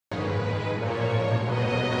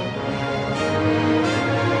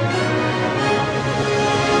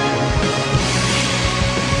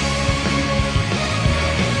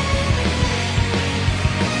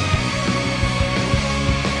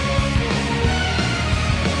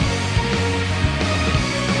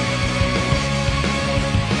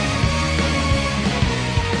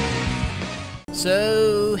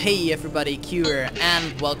So, hey everybody, Q here,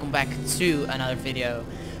 and welcome back to another video.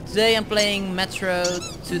 Today I'm playing Metro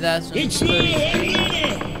 2033,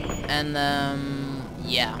 and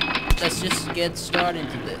yeah, let's just get started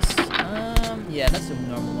into this. Yeah, let's do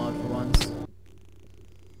normal mode for once.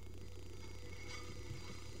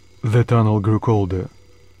 The tunnel grew colder.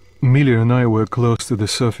 Millie and I were close to the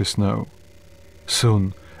surface now.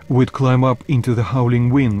 Soon, we'd climb up into the howling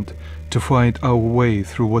wind to find our way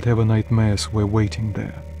through whatever nightmares were waiting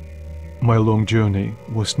there. My long journey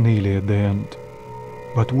was nearly at the end,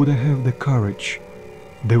 but would I have the courage,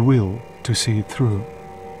 the will to see it through?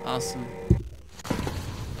 Awesome.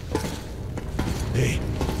 Hey,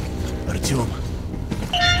 Artyom.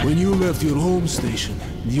 When you left your home station,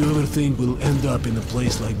 do you ever think we'll end up in a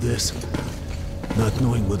place like this? Not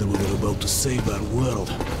knowing whether we were about to save our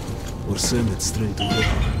world or send it straight to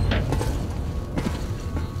hell.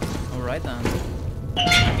 Alright then.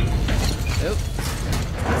 Oh.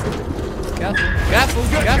 Careful, careful,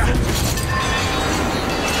 careful!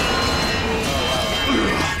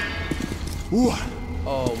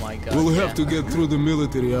 Oh my god. We'll have to get through the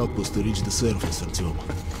military outpost to reach the surface, Artyom.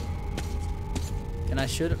 Can I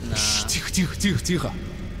shoot him? Nah. Shh, тихо.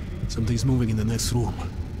 Something's moving in the next room.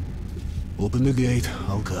 Open the gate,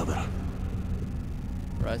 I'll cover.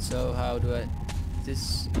 Right, so how do I...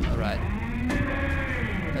 This... Alright.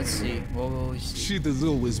 Let's see. What will we see? Shit is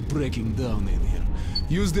always breaking down in here.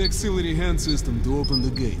 Use the auxiliary hand system to open the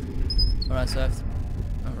gate. Alright, so I have to...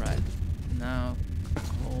 Alright. Now...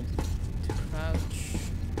 Hold to crouch.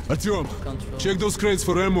 Artyom, Control. check those crates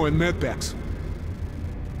for ammo and med packs.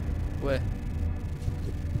 Where?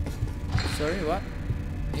 Sorry, what?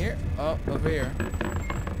 Here? Oh, over here.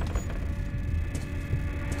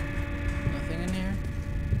 Nothing in here?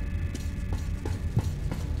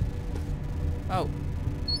 Oh.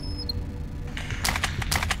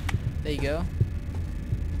 There you go.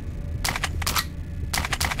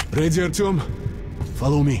 Ready, Artyom?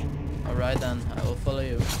 Follow me. Alright then, I will follow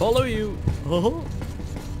you. Follow you! Oh.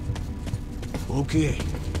 Okay.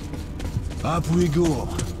 Up we go.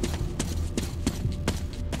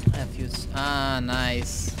 I have fuse. Ah,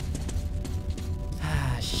 nice.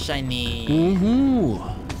 Ah, shiny.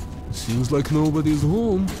 Seems like nobody's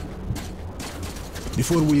home.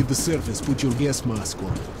 Before we hit the surface, put your gas mask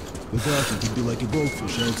on. Without it, you'd be like a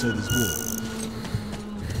goldfish outside this wall.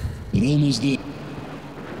 We're almost there.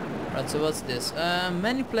 Right, so what's this?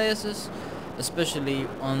 Many places, especially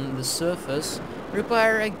on the surface,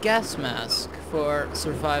 require a gas mask for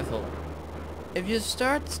survival. If you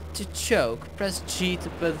start to choke, press G to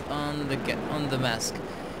put on the mask.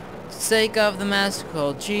 To take off the mask,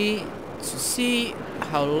 hold G. To see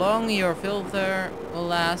how long your filter will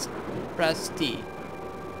last, press T.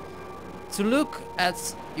 To look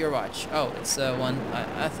at your watch. Oh, it's one.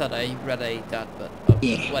 I thought I read a dot, but oh,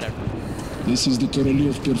 Yeah. whatever. This is the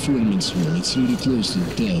Korolev Performance Hall. It's really close to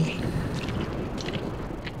the tower.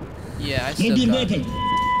 Yeah, I Grab still your got it. weapon!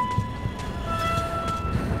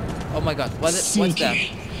 Oh my god, what's Suki. that?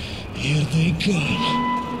 Here they come.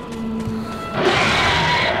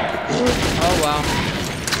 Oh wow.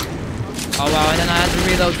 Oh wow, and then I had to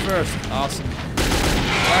reload first. Awesome.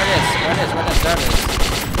 There it is.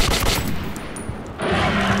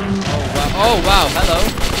 Oh wow, hello.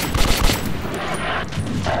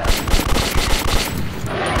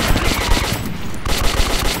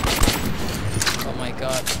 Oh my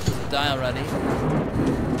god, die already.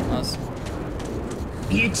 Awesome.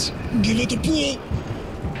 Let's give it a pull.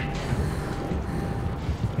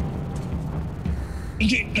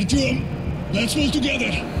 Okay, Artyom, let's pull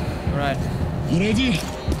together. Alright. You ready?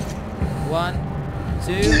 1,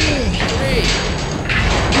 2, 3.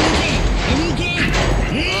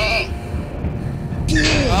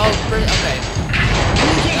 Oh, okay.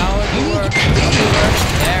 Now it will work.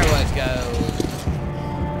 There we go.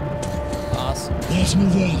 Awesome. Let's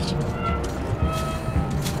move out.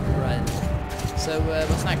 Right. So,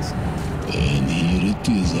 what's next? And here it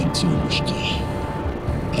is, Artyomушka.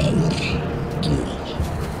 Our goal.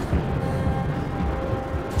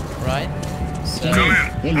 Right. So. Come in,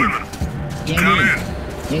 women. Come in.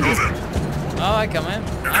 Over. Oh, I come in.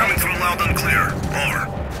 You're coming through loud and clear. Over.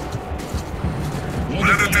 We're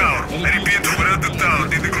at the tower. I repeat, we're at the tower.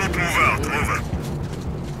 Did the group move out? Over.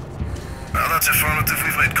 Well, that's affirmative.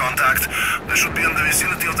 We've made contact. They should be in the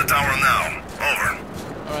vicinity of the tower now. Over.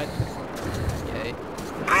 Alright. Yay.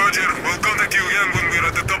 Roger. We'll contact you again when we're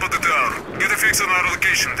at the top of the tower. Get a fix on our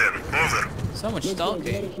location then. Over. So much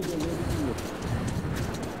stalking.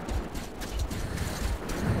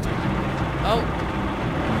 Oh.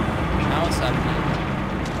 Now what's happening?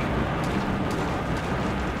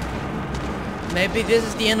 Maybe this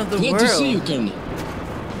is the end of the Glad world. to see you, Colonel.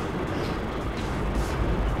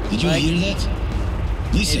 Did you Like- hear that?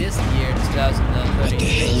 Listen. It is the year 2030. What the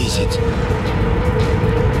hell is it?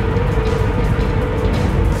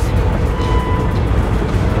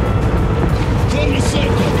 Form a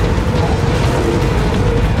circle.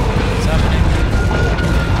 What's happening?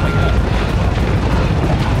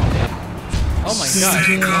 Oh my god.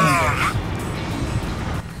 Stay calm.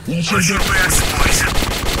 Watch Watch your your back. backs, boys.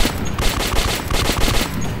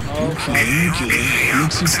 Oh fuck. Okay.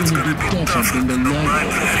 Looks it's gonna be tougher than the night.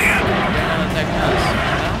 They're gonna attack us.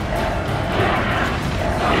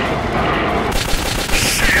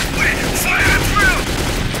 Shit, wait, fire at will!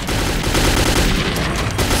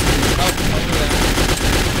 Oh, over there.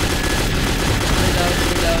 Reload,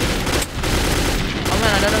 reload. Oh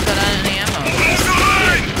man, I don't have any ammo. Hold the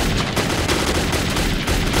line!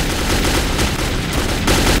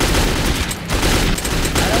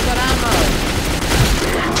 I don't got ammo.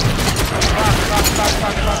 Fuck, fuck, fuck,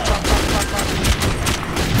 fuck, fuck, fuck, fuck, fuck, fuck.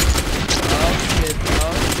 Oh shit,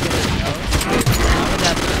 oh shit, oh shit. How would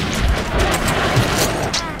that happen?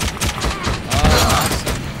 Oh,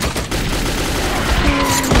 awesome.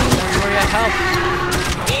 Where you help?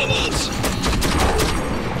 Damn it!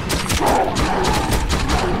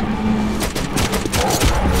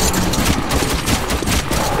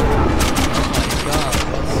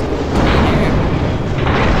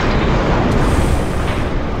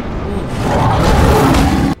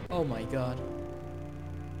 Oh my god.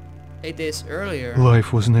 8 days earlier.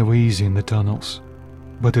 Life was never easy in the tunnels,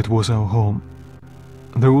 but it was our home.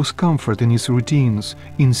 There was comfort in its routines,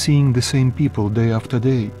 in seeing the same people day after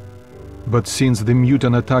day. But since the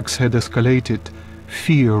mutant attacks had escalated,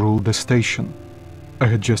 fear ruled the station. I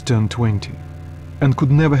had just turned 20, and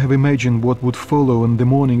could never have imagined what would follow on the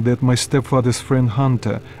morning that my stepfather's friend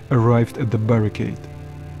Hunter arrived at the barricade.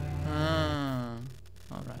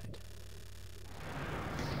 Alright.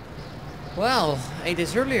 Well, 8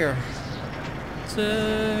 days earlier. No,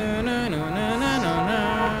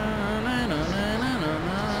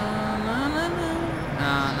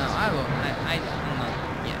 I won't. I'm not.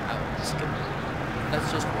 Yeah, I will skip it. Let's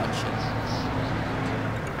just watch it.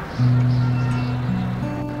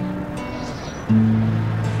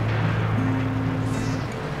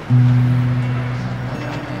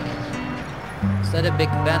 Is that a big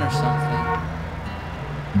Ben or something?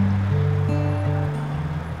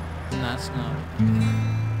 No, it's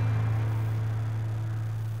not.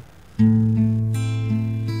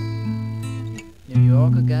 New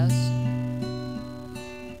York, I guess.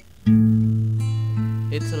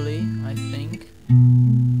 Italy, I think.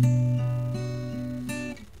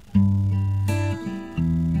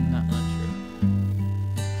 Not sure.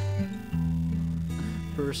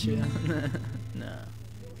 Persia. No.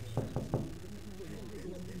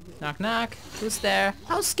 Knock knock. Who's there?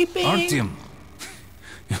 Housekeeping. Artyom!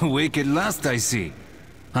 You're awake at last, I see.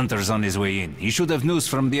 Hunter's on his way in. He should have news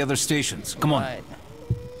from the other stations. Come on. Right.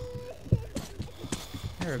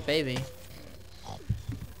 You're a baby.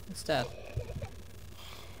 What's that?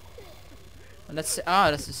 Oh, that's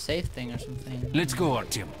a safe thing or something. Let's go,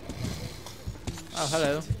 Artyom. Oh,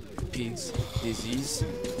 hello. Peace, disease.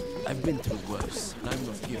 I've been through worse, and I'm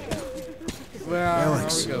not giving up. Where are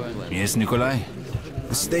Alex. we going? Yes, Nikolai?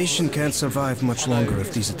 The station can't survive much longer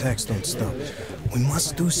if these attacks don't stop. We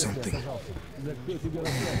must do something.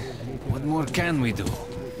 What more can we do?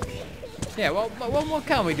 Yeah, what more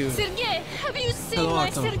can we do? Sergei, have you seen Hello, my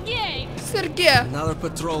Artem. Sergei? Sergei! Another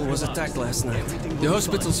patrol was attacked last night. The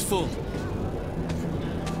hospital's full.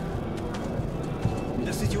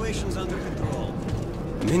 The situation's under control.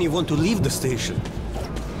 Many want to leave the station.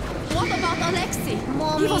 What about Alexei?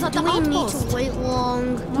 Mommy, He was at do the we need outpost. to wait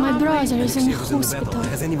long? My brother is in Alexei was in the battle. hospital.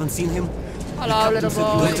 Has anyone seen him? Hello, little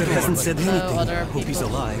boy. Doctor hasn't said Hello, anything. other Hope he's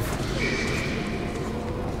people. alive.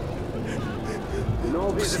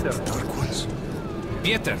 No visitor. Dark ones.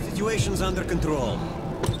 Pieter! Situation's under control.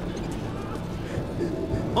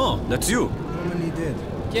 Oh, that's you. How many dead?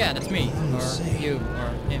 Yeah, that's me. Or you.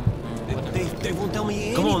 Or him. Or whatever. They won't tell me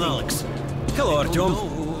anything. Come on, Alex. Hello, Artyom.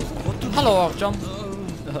 Hello, Artyom.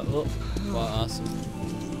 Wow, awesome.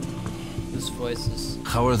 Those voices.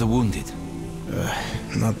 How are the wounded?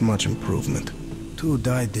 Not much improvement. 2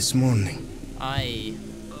 died this morning. Aye.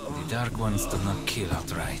 The Dark Ones do not kill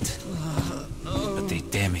outright, but they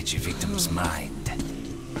damage a victim's mind.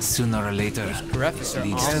 Sooner or later, graphics this are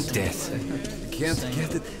leads awesome. to death. Can't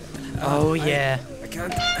get it. Oh yeah. I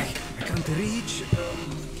can't reach.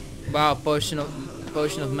 Wow, potion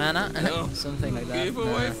of mana, something like that. Keep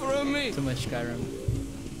away Nah, from me! too much Skyrim.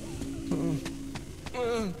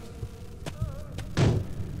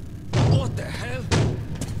 What the hell?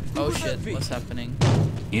 Oh Oh shit, what's happening?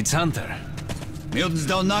 It's Hunter. Mutants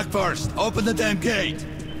don't knock first. Open the damn gate.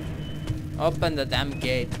 Open the damn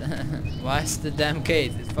gate. Why is the damn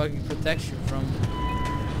gate? It fucking protects you from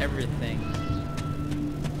everything.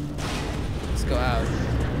 Let's go out.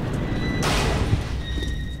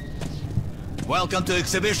 Welcome to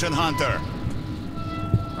Exhibition, Hunter.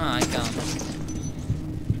 Ah, I can't.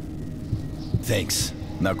 Thanks.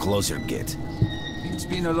 Now close your gate. It's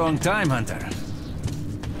been a long time, Hunter.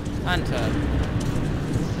 Hunter.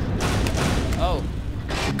 Oh.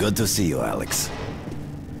 Good to see you, Alex.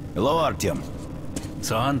 Hello, Artyom.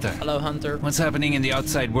 So, Hunter. Hello, Hunter. What's happening in the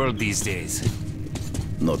outside world these days?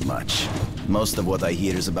 Not much. Most of what I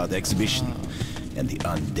hear is about the exhibition and the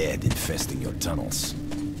undead infesting your tunnels.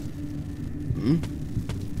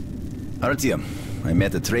 Artyom, I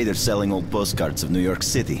met a trader selling old postcards of New York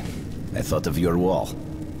City. I thought of your wall.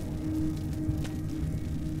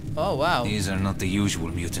 Oh, wow. These are not the usual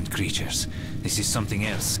mutant creatures. This is something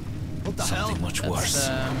else. What the Something hell? much worse.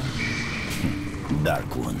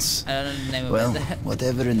 Dark ones. I don't know the name of Well, it.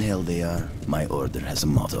 whatever in hell they are, my order has a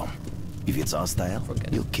motto. If it's hostile,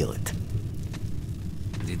 you kill it.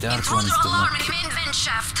 The Dark Intruder Ones do alarm not... in main vent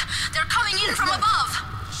shaft. They're coming in from above.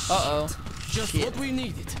 Uh-oh. Just what we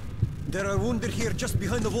needed. There are wounded here just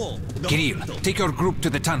behind the wall. Kirill, take your group to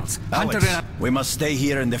the tunnels. Alex, Hunter and... we must stay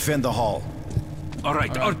here and defend the hall. All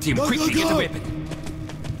right, our team, Go, quickly go, get a go. weapon.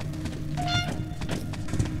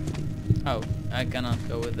 Oh, I cannot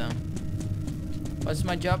go with them. What's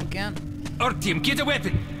my job again? Our team, get a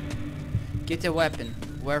weapon. Get a weapon.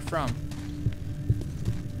 Where from?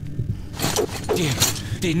 Damn,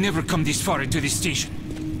 they never come this far into this station.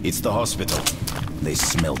 It's the hospital. They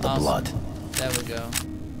smell the Awesome. blood. There we go.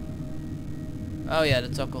 Oh yeah, the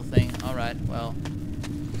toggle thing. Alright, well.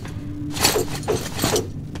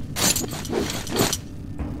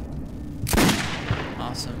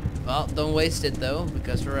 Awesome. Well, don't waste it though,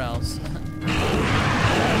 because or else. Oh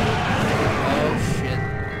shit.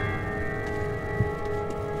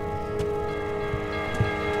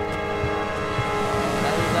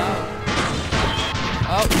 That is out.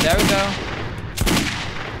 Oh, there we go.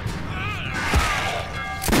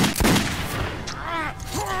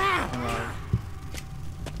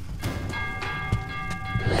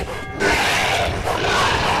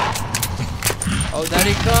 Oh, there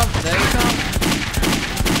you come, there you come.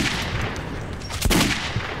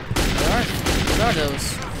 What are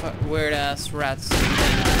those weird ass rats? Let's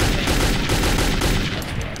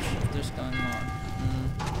watch if there's going on.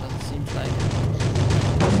 Doesn't seem like it.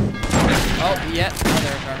 Oh, yeah, oh,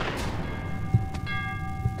 there we are.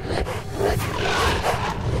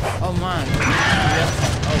 Oh man. Yep.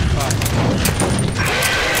 Oh fuck.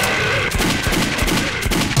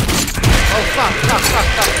 Oh fuck.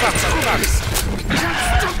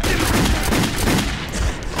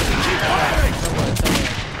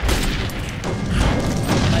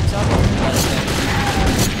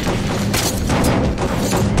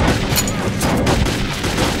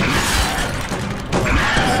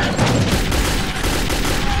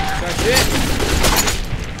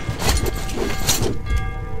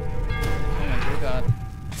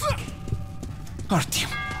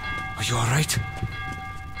 Artyom, are you alright?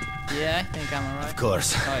 Yeah, I think I'm alright. Of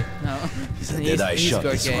course. Oh, no. Did I shot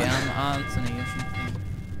this Gorgei, one? I'm Anthony or something.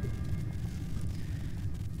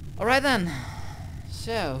 Alright then.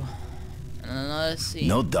 So, let's see.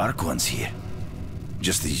 No dark ones here.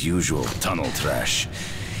 Just the usual tunnel trash.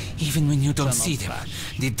 Even when you don't Tunnel see them,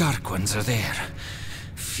 trash. the Dark Ones are there.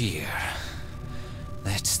 Fear.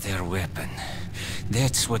 That's their weapon.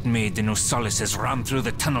 That's what made the Nosalises run through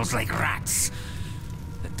the tunnels like rats.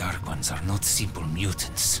 The Dark Ones are not simple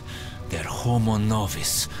mutants. They're Homo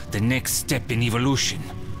Novus, the next step in evolution.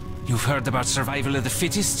 You've heard about survival of the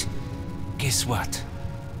fittest? Guess what?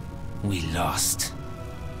 We lost.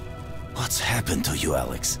 What's happened to you,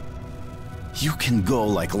 Alex? You can go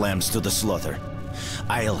like lambs to the slaughter.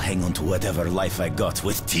 I'll hang on to whatever life I got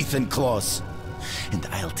with teeth and claws. And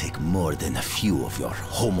I'll take more than a few of your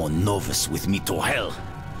Homo Novus with me to hell.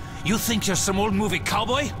 You think you're some old movie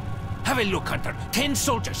cowboy? Have a look, Hunter. 10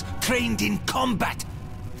 soldiers trained in combat.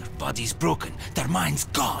 Their bodies broken, their minds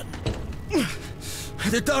gone.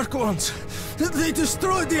 The Dark Ones! They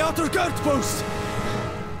destroyed the outer guard post!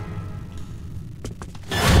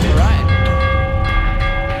 Alright.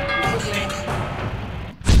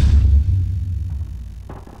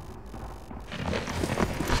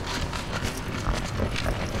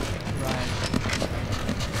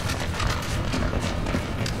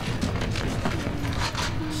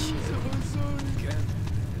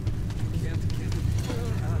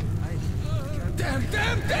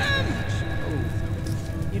 Damn!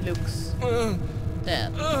 He looks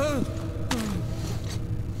Dead.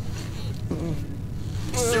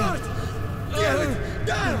 Shit! Damn it!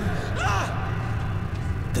 Damn!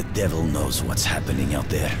 The devil knows what's happening out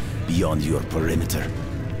there, beyond your perimeter.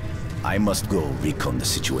 I must go recon the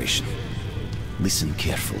situation. Listen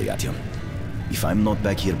carefully, Artyom. If I'm not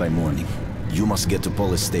back here by morning, you must get to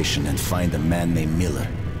police station and find a man named Miller.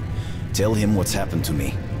 Tell him what's happened to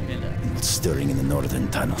me, and what's stirring in the northern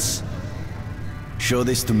tunnels. Show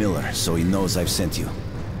this to Miller, so he knows I've sent you.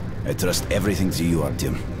 I trust everything to you,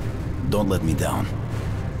 Artyom. Don't let me down.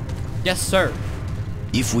 Yes, sir.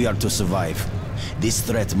 If we are to survive, this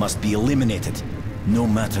threat must be eliminated, no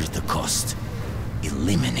matter the cost.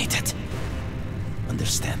 Eliminated.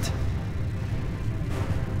 Understand?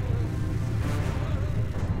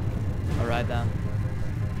 Alright then.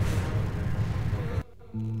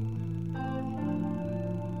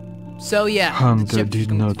 So yeah, Hunter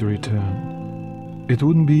did not return. It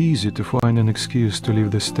wouldn't be easy to find an excuse to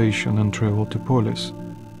leave the station and travel to Polis,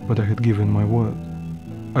 but I had given my word.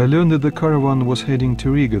 I learned that the caravan was heading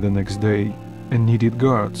to Riga the next day and needed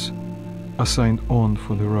guards assigned on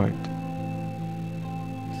for the ride.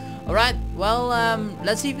 Alright, well,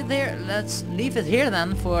 let's leave it there. Let's leave it here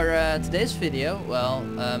then for today's video. Well,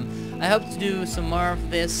 I hope to do some more of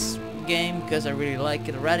this game because I really like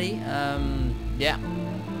it already. Yeah,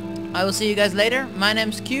 I will see you guys later. My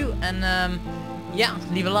name's Q, and yeah,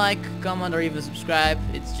 leave a like, comment, or even subscribe.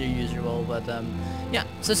 It's your usual, but yeah.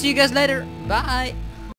 So see you guys later. Bye.